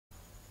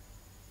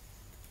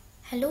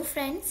Hello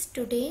friends,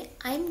 today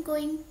I am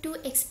going to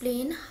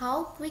explain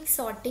how quick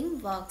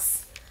sorting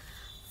works.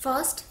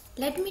 First,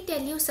 let me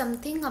tell you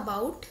something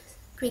about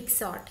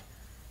QuickSort.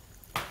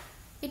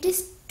 It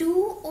is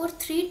 2 or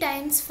 3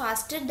 times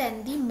faster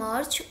than the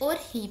merge or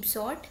heap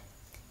sort.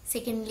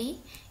 Secondly,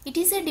 it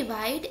is a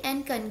divide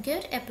and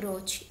conquer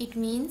approach. It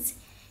means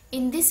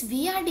in this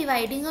we are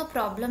dividing a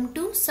problem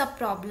to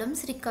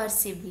sub-problems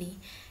recursively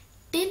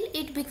till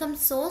it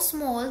becomes so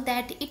small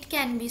that it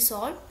can be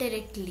solved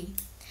directly.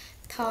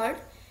 Third,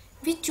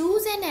 we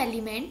choose an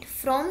element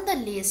from the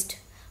list,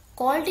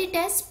 called it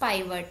as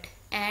pivot,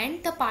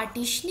 and the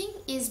partitioning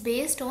is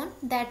based on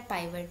that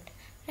pivot,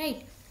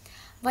 right?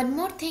 One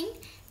more thing,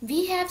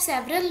 we have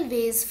several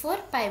ways for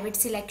pivot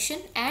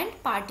selection and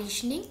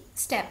partitioning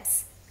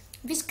steps,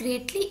 which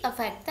greatly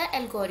affect the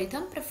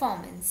algorithm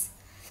performance.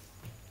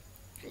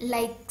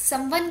 Like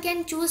someone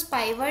can choose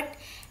pivot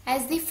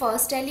as the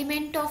first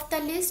element of the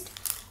list,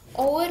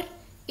 or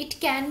it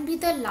can be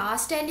the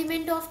last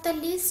element of the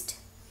list,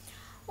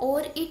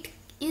 or it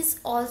is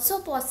also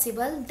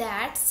possible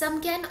that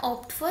some can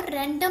opt for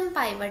random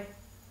pivot.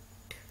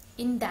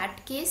 In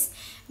that case,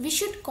 we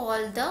would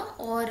call the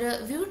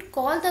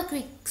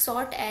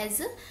QuickSort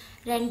as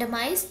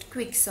randomized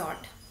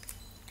QuickSort.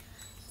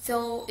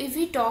 So if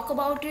we talk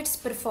about its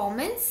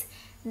performance,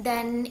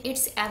 then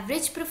its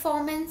average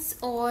performance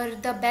or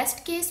the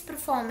best case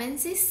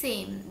performance is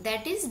same,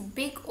 that is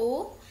big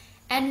O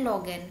and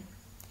log n,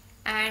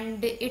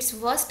 and its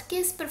worst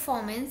case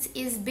performance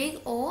is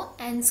big O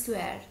n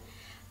square.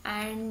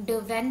 And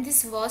when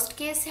this worst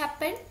case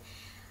happened,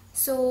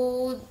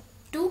 so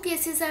two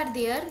cases are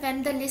there: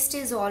 when the list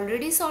is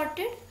already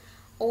sorted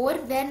or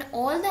when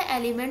all the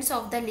elements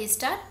of the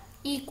list are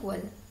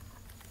equal.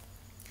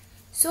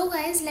 So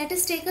guys, let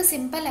us take a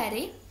simple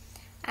array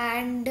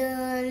and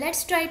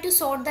let's try to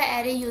sort the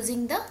array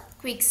using the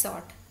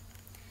QuickSort.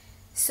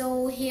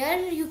 So here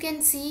you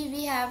can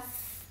see I have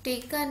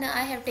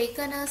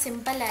taken a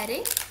simple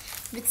array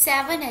with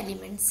 7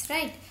 elements,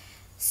 right?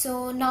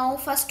 So now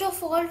first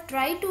of all,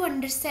 try to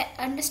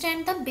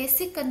understand the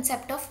basic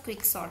concept of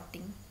quick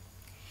sorting.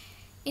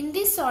 In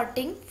this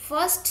sorting,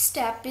 first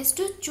step is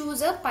to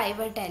choose a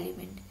pivot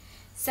element.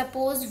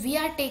 Suppose we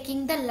are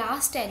taking the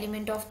last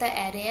element of the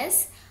array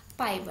as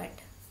pivot.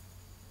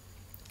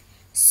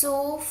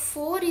 So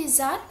 4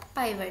 is our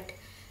pivot.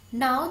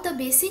 Now the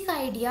basic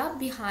idea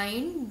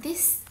behind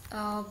this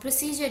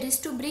procedure is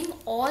to bring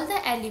all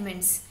the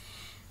elements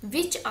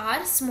which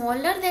are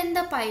smaller than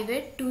the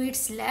pivot to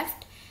its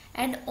left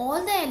and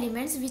all the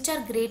elements which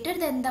are greater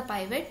than the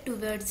pivot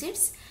towards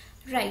its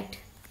right.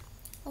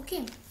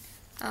 Okay,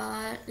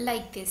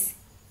 like this.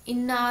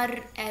 In our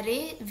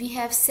array we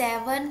have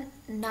 7,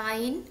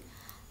 9,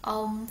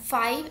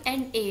 5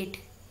 and 8.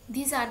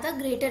 These are the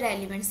greater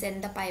elements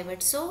than the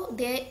pivot, so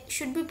they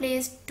should be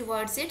placed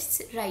towards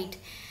its right.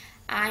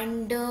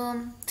 And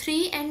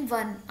 3 and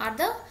 1 are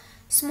the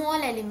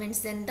small elements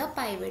than the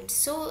pivot,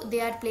 so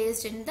they are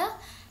placed in the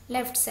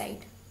left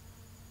side.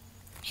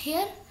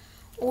 Here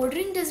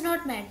ordering does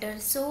not matter,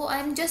 so I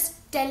am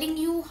just telling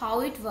you how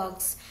it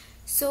works.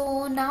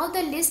 So now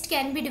the list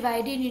can be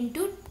divided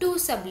into 2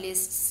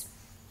 sublists.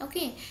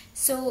 Okay,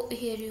 so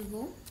here you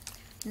go.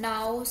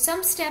 Now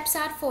some steps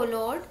are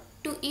followed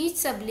to each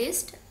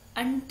sublist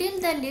until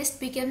the list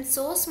becomes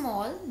so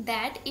small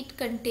that it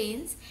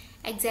contains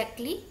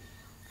exactly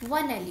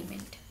one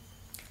element.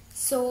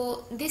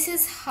 So this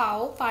is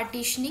how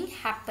partitioning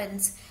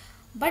happens.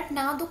 But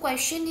now the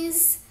question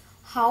is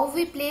how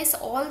we place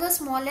all the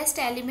smallest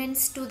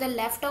elements to the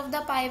left of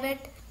the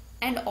pivot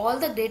and all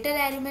the greater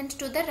elements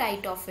to the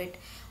right of it.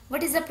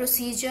 What is the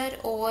procedure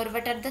or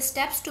what are the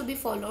steps to be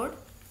followed?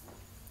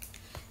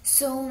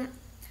 So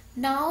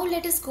now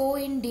let us go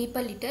in deep a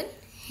little.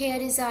 Here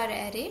is our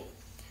array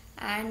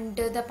and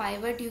the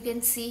pivot you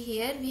can see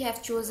here. We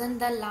have chosen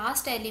the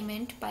last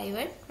element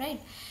pivot,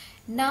 right?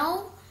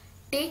 Now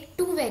take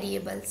 2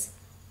 variables.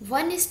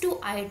 One is to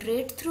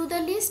iterate through the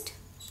list.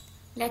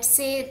 Let's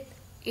say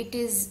it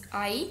is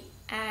I,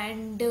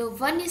 and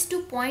one is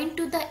to point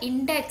to the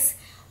index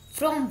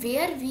from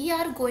where we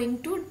are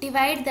going to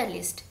divide the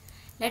list.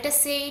 Let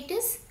us say it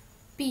is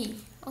P.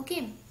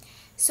 Okay,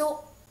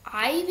 so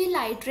I will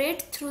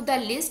iterate through the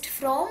list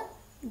from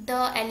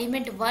the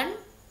element 1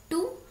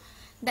 to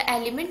the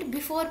element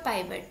before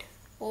pivot,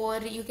 or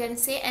you can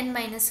say n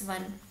minus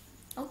 1.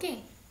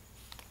 Okay,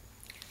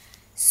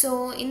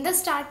 so in the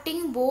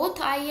starting both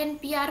I and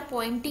P are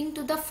pointing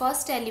to the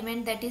first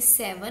element, that is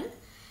 7.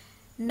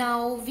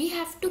 Now we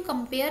have to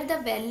compare the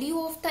value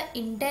of the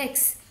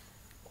index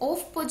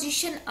of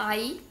position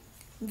I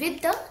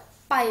with the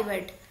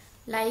pivot,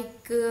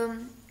 like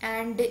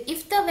and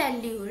if the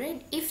value,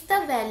 right, if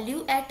the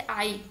value at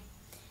I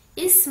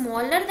is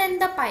smaller than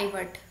the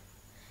pivot,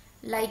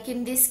 like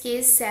in this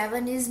case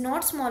 7 is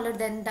not smaller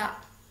than the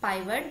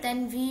pivot,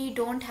 then we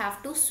don't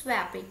have to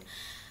swap it.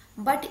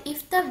 But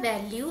if the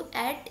value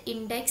at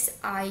index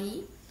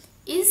I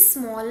is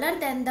smaller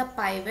than the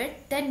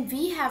pivot, then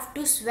we have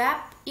to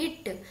swap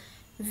it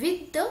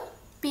with the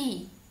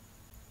P.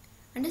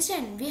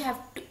 Understand? We have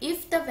to,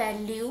 if the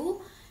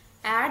value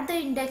at the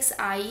index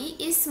I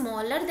is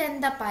smaller than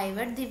the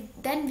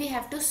pivot, then we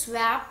have to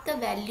swap the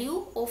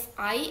value of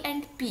I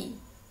and P.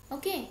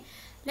 Okay,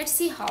 let's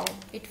see how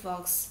it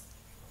works.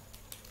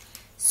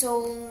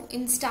 So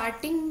in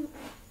starting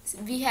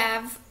we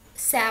have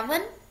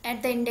 7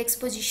 at the index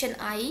position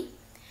I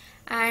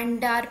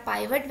and our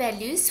pivot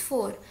value is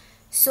 4.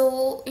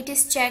 So it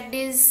is checked,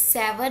 is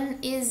 7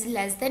 is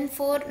less than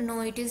 4?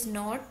 No, it is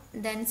not.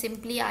 Then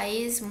simply I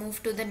is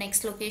moved to the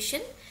next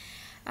location.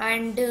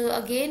 And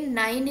again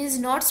 9 is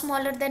not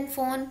smaller than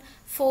 4,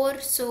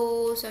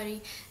 so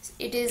sorry,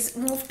 it is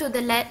moved to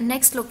the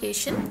next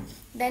location.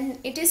 Then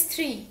it is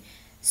 3.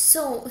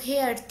 So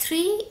here 3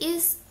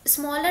 is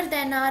smaller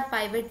than our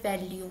pivot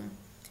value.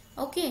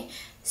 Okay,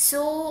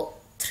 so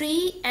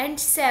 3 and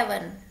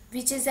 7,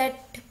 which is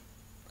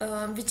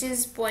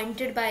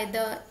pointed by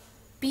the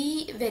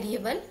P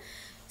variable.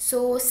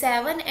 So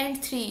 7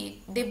 and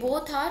 3, they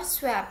both are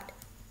swapped,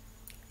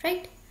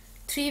 right?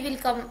 3 will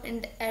come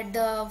in at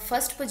the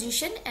first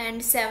position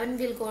and 7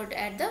 will go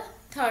at the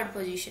third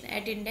position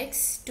at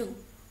index 2.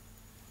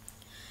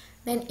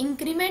 Then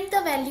increment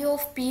the value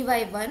of P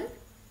by 1,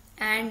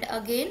 and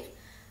again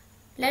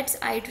let's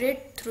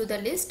iterate through the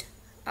list.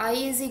 I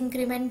is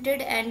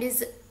incremented and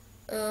is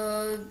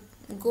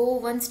go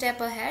one step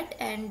ahead,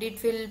 and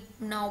it will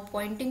now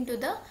pointing to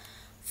the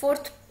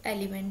fourth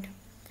element.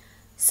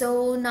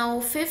 So now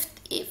 5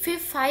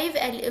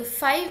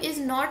 is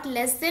not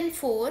less than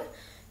 4,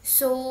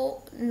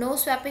 so no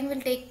swapping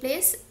will take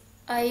place.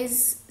 I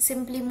is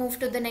simply moved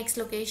to the next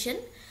location.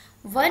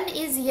 1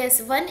 is,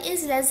 yes, 1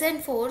 is less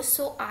than 4,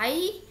 so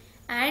I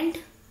and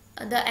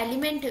the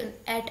element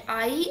at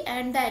I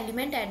and the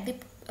element at the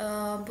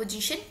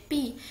position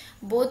P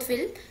both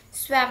will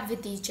swap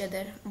with each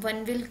other.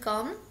 1 will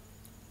come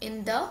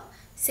in the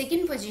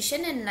second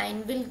position and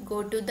 9 will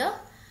go to the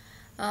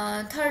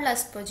third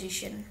last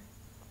position,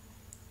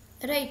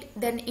 right?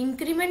 Then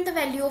increment the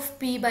value of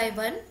P by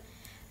 1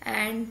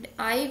 and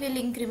I will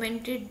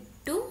increment it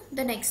to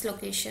the next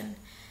location.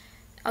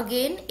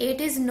 Again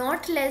 8 is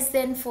not less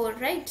than 4,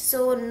 right?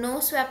 So no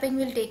swapping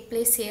will take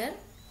place here.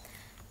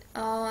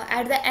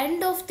 At the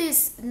end of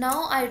this,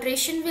 now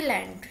iteration will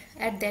end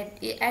at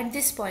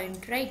this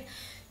point, right?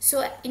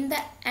 So in the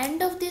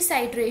end of this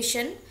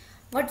iteration,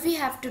 what we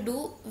have to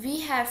do,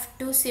 we have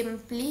to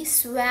simply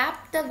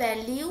swap the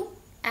value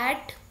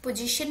at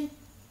position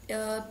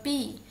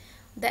P,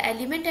 the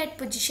element at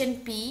position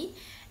P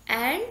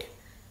and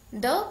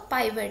the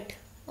pivot.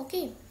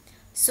 Okay,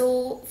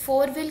 so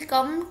 4 will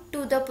come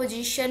to the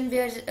position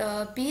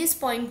where P is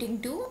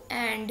pointing to,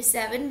 and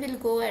 7 will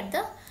go at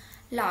the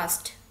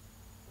last,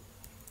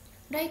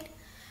 right?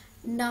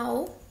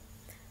 Now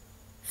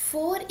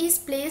 4 is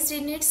placed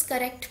in its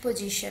correct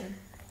position.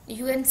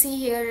 You can see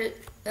here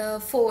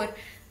 4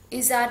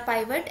 is our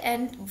pivot,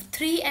 and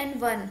 3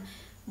 and 1,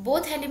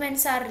 both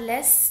elements are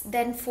less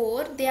than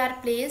 4. They are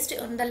placed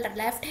on the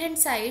left hand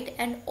side,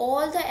 and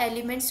all the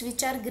elements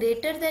which are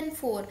greater than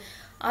 4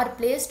 are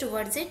placed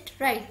towards it,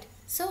 right?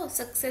 So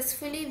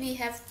successfully we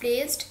have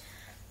placed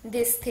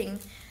this thing.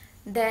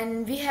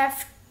 Then we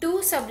have two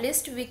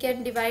sublists. We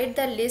can divide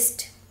the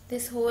list,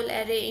 this whole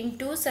array, in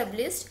two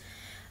sublists.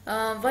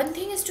 One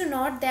thing is to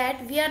note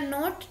that we are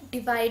not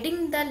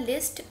dividing the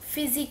list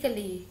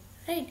physically,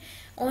 right?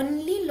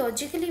 Only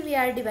logically we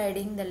are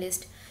dividing the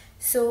list.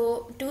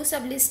 So two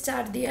sublists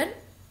are there.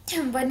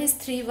 One is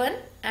 3 1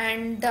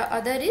 and the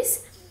other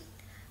is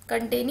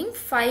containing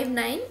 5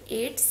 9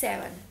 8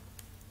 7.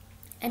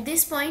 At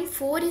this point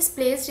 4 is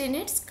placed in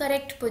its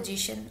correct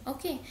position.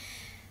 Okay,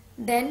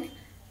 then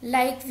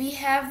like we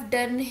have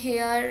done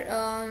here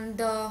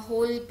the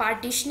whole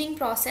partitioning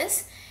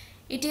process,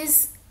 it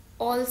is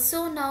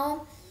also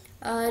now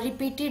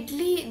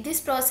repeatedly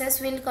this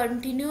process will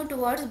continue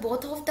towards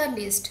both of the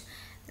list.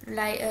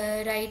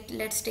 Right,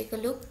 let's take a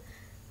look.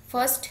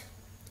 First,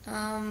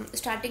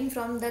 starting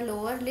from the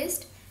lower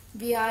list,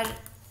 we are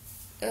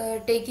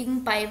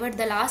taking pivot,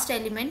 the last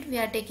element we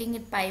are taking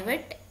it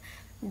pivot.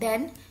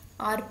 Then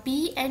our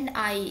P and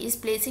I is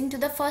placing to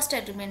the first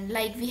element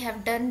like we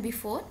have done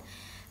before.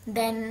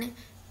 Then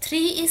 3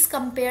 is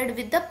compared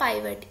with the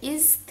pivot.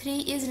 Is 3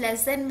 is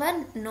less than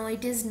 1? No,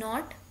 it is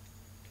not.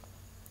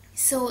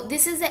 So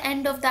this is the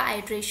end of the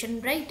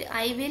iteration, right?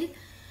 I will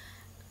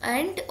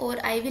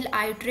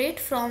iterate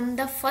from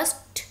the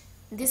first,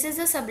 this is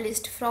a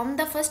sublist, from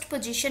the first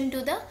position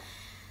to the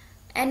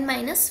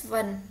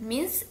n-1,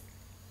 means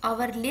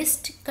our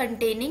list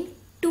containing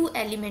 2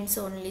 elements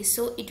only.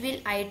 So it will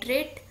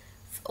iterate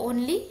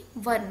only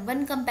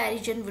one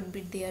comparison would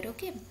be there.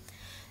 Okay,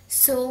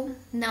 so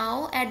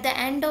now at the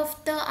end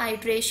of the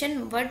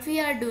iteration, what we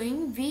are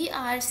doing, we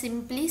are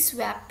simply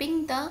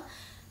swapping the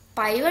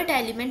pivot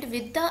element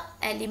with the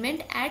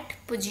element at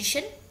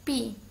position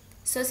P.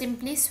 So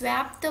simply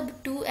swap the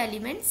 2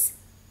 elements,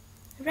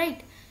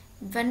 right?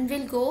 1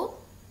 will go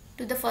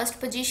to the first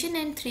position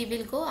and 3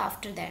 will go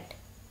after that.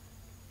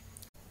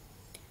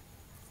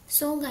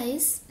 So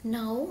guys,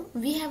 now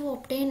we have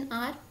obtained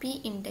our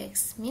P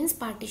index, means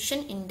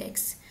partition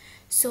index.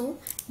 So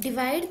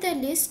divide the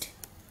list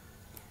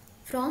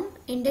from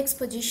index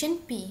position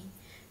P.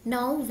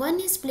 Now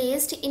 1 is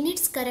placed in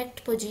its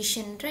correct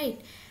position,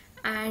 right?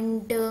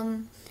 And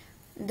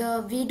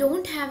we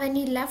don't have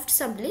any left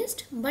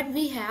sublist, but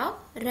we have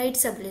right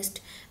sublist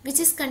which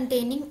is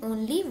containing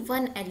only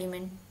one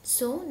element.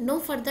 So no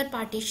further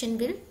partition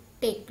will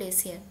take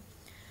place here.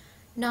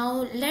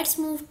 Now let's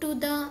move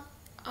to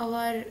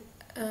our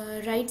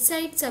right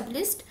side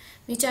sublist,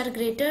 which are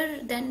greater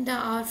than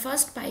our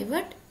first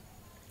pivot,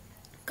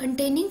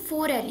 containing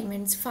 4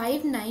 elements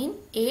 5, 9,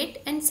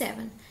 8 and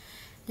 7.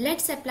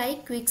 Let's apply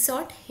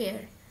QuickSort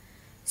here.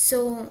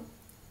 So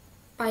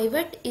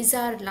pivot is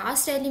our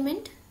last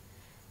element.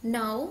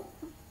 Now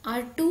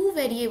our two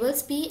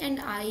variables p and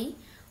I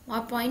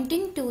are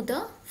pointing to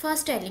the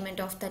first element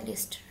of the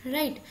list,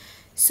 right?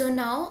 So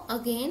now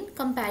again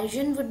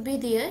comparison would be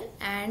there,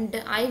 and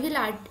I will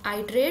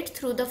iterate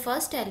through the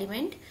first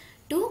element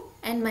to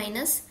n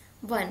minus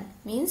 1,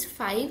 means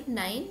 5,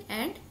 9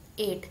 and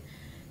 8.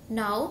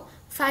 Now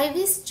 5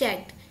 is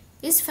checked.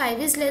 Is 5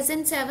 is less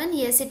than 7?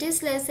 Yes, it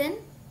is less than.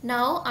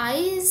 Now I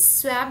is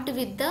swapped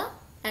with the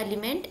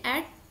element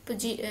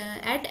which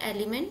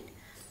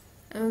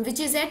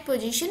is at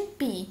position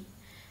p,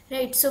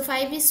 right? So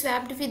 5 is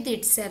swapped with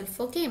itself.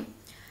 Okay,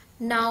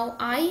 now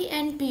I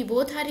and p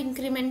both are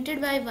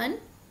incremented by 1.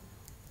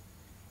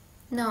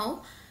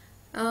 Now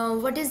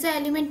what is the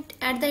element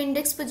at the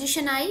index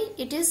position I?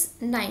 It is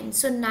 9.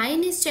 So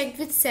 9 is checked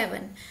with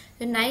 7.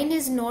 So 9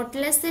 is not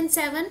less than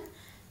 7,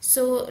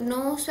 so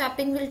no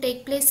swapping will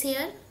take place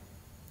here.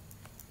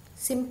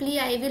 Simply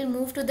I will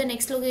move to the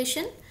next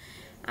location,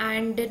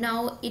 and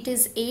now it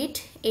is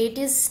 8. 8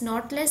 is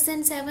not less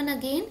than 7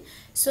 again,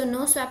 so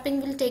no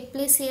swapping will take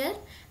place here,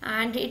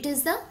 and it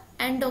is the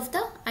end of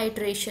the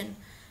iteration.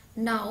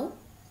 Now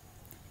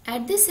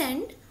at this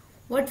end,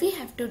 what we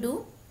have to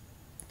do,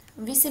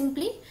 we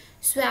simply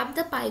swap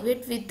the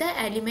pivot with the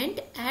element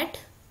at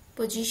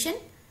position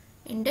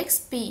index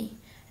p,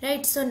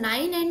 right? So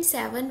 9 and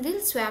 7 will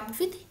swap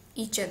with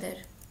each other,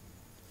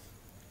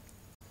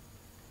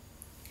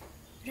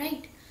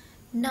 right?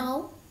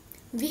 Now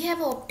we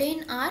have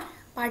obtained our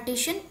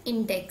partition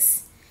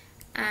index,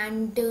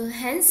 and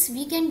hence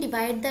we can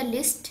divide the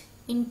list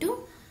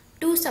into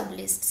two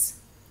sublists.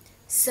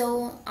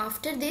 So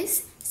after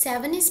this,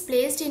 7 is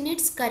placed in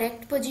its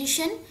correct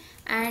position,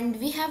 and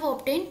we have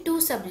obtained two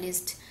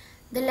sublists.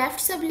 The left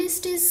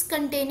sublist is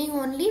containing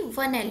only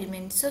one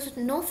element, so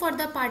no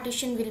further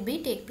partition will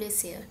be take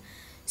place here.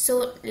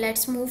 So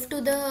let's move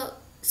to the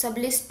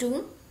sublist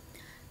 2.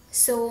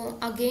 So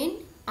again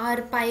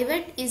our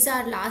pivot is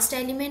our last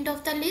element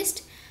of the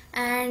list,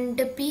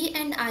 and p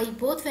and I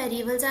both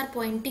variables are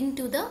pointing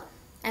to the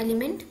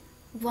element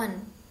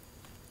 1.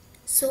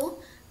 So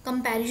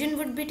comparison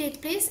would be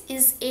take place.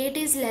 Is 8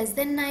 is less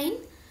than 9?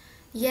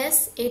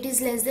 Yes, 8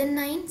 is less than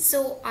 9.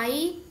 So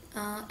I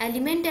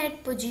element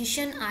at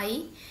position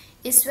I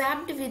is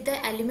swapped with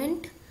the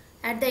element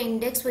at the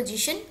index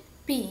position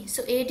p.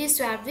 So 8 is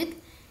swapped with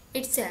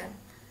itself,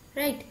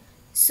 right?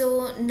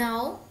 So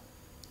now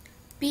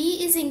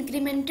p is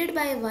incremented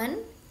by 1,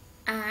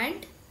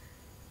 and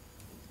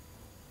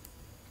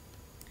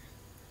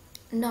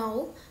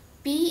now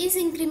p is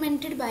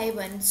incremented by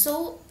 1.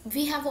 So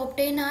we have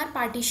obtained our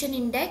partition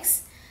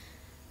index.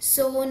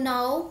 So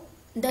now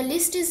the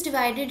list is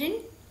divided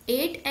in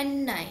 8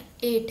 and 9.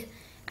 8,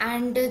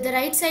 and the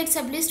right side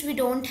sublist we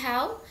don't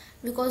have,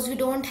 because we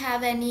don't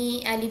have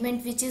any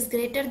element which is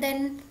greater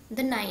than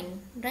the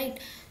 9, right?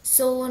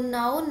 So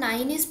now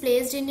 9 is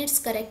placed in its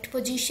correct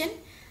position,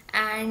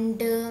 and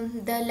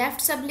the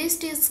left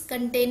sublist is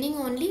containing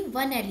only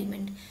one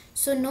element,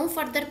 so no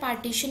further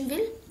partition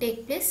will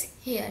take place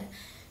here.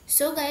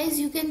 So guys,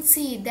 you can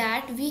see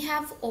that we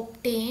have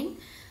obtained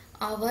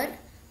our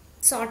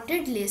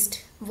sorted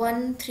list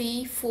 1,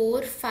 3,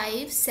 4,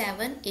 5,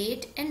 7,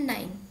 8 and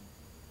 9,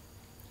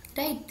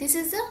 right? This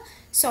is the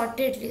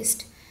sorted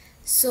list.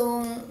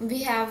 So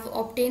we have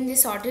obtained the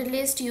sorted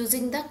list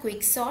using the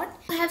QuickSort.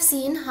 We have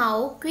seen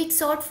how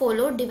QuickSort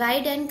follow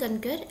divide and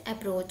conquer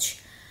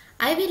approach.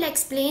 I will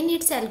explain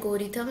its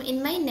algorithm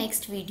in my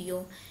next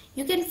video.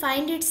 You can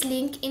find its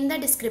link in the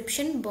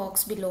description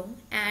box below,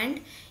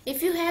 and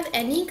if you have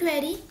any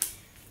query,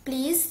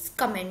 please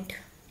comment.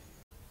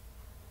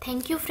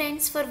 Thank you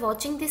friends for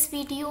watching this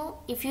video.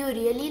 If you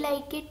really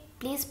like it,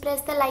 please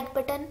press the like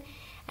button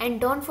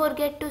and don't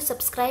forget to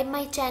subscribe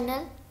my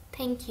channel.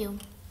 Thank you.